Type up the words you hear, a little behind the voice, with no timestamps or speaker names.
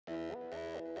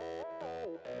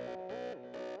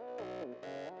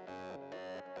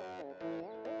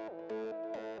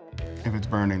if it's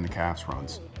burning, the CAFS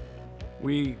runs.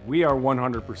 We are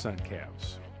 100%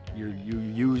 calves. You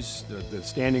use, the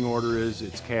standing order is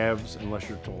it's calves unless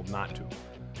you're told not to.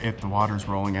 If the water's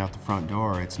rolling out the front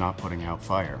door, it's not putting out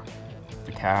fire.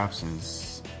 The CAFS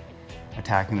is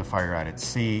attacking the fire at its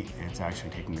seat, it's actually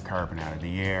taking the carbon out of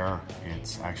the air,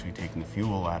 it's actually taking the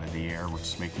fuel out of the air, which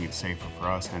is making it safer for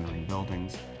us entering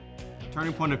buildings. The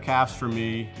turning point of CAFS for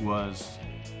me was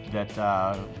that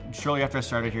shortly after I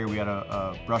started here, we had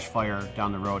a brush fire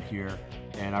down the road here,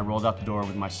 and I rolled out the door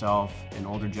with myself, an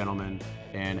older gentleman,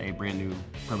 and a brand new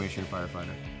probation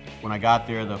firefighter. When I got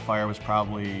there, the fire was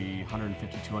probably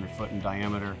 150, 200 foot in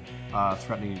diameter,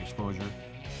 threatening exposure,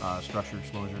 structure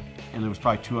exposure, and it was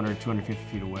probably 200, 250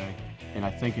 feet away. And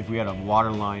I think if we had a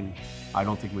water line, I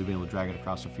don't think we'd be able to drag it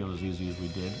across the field as easily as we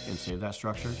did and save that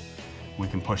structure. We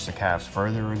can push the CAFS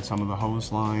further in some of the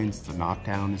hose lines, the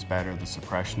knockdown is better, the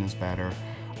suppression is better.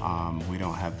 We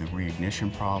don't have the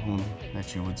reignition problem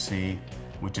that you would see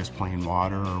with just plain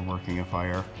water or working a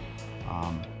fire.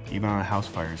 Even on house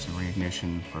fires, the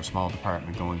reignition for a small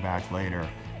department going back later,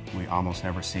 we almost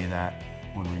never see that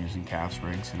when we're using CAFS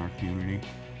rigs in our community.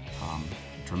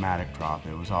 Dramatic drop.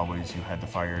 It was always you had the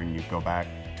fire and you'd go back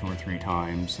 2 or 3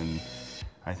 times, and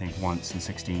I think once in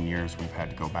 16 years we've had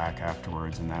to go back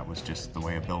afterwards, and that was just the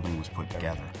way a building was put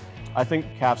together. I think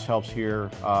CAFS helps here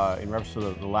in reference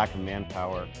to the lack of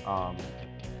manpower.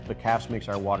 The CAFS makes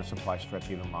our water supply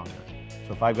stretch even longer.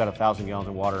 So if I've got 1,000 gallons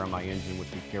of water on my engine,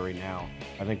 which we carry now,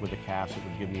 I think with the CAFS it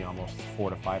would give me almost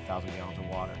 4,000 to 5,000 gallons of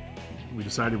water. We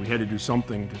decided we had to do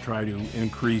something to try to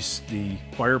increase the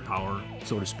firepower,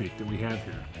 so to speak, that we have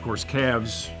here. Of course,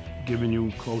 calves giving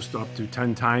you close up to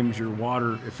 10 times your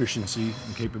water efficiency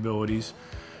and capabilities,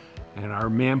 and our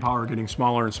manpower getting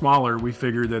smaller and smaller, we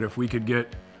figured that if we could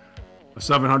get a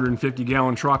 750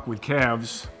 gallon truck with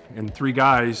calves and 3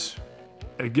 guys,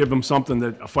 it'd give them something,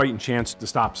 that a fighting chance to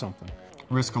stop something.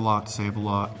 Risk a lot to save a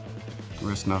lot,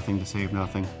 risk nothing to save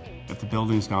nothing. If the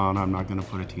building's gone, I'm not going to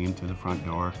put a team to the front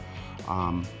door.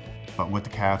 But with the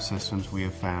CAFSystems, we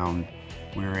have found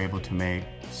we are able to make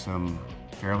some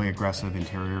fairly aggressive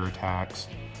interior attacks.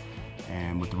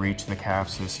 And with the reach of the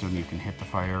CAFSystem, you can hit the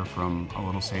fire from a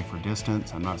little safer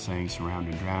distance. I'm not saying surround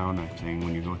and drown. I'm saying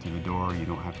when you go through the door, you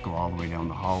don't have to go all the way down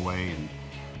the hallway and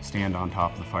stand on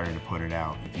top of the fire to put it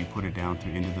out. If you put it down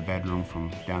into the bedroom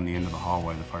from down the end of the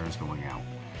hallway, the fire's going out.